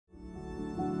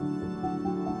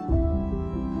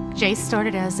Jay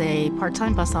started as a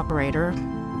part-time bus operator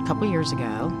a couple years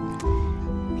ago,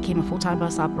 became a full-time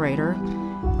bus operator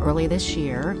early this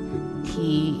year.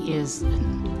 He is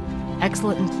an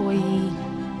excellent employee,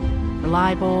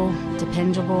 reliable,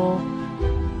 dependable,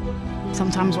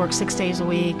 sometimes works 6 days a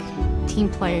week, team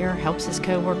player, helps his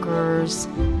coworkers.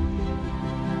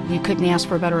 You couldn't ask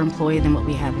for a better employee than what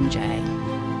we have in Jay.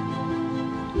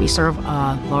 We serve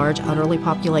a large elderly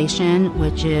population,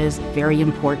 which is very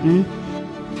important.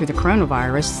 Through the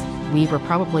coronavirus, we were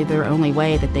probably their only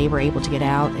way that they were able to get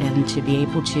out and to be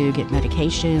able to get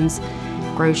medications,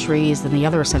 groceries, and the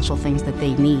other essential things that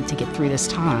they need to get through this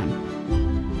time.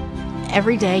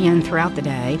 Every day and throughout the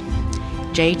day,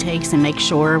 Jay takes and makes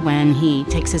sure when he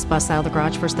takes his bus out of the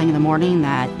garage first thing in the morning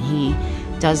that he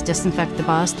does disinfect the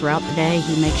bus. Throughout the day,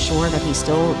 he makes sure that he's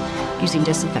still using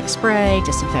disinfect spray,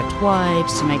 disinfect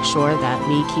wipes to make sure that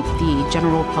we keep the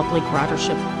general public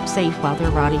ridership safe while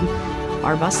they're riding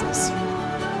our buses.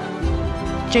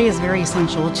 Jay is very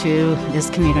essential to this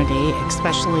community,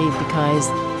 especially because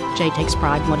Jay takes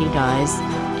pride in what he does.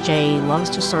 Jay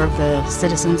loves to serve the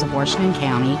citizens of Washington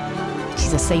County.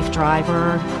 He's a safe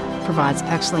driver, provides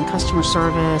excellent customer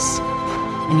service,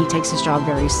 and he takes his job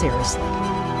very seriously.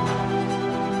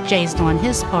 Jay's doing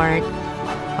his part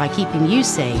by keeping you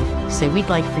safe, so we'd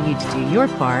like for you to do your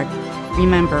part.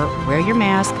 Remember, wear your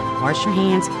mask, wash your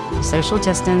hands, social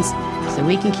distance, so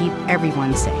we can keep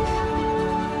everyone safe.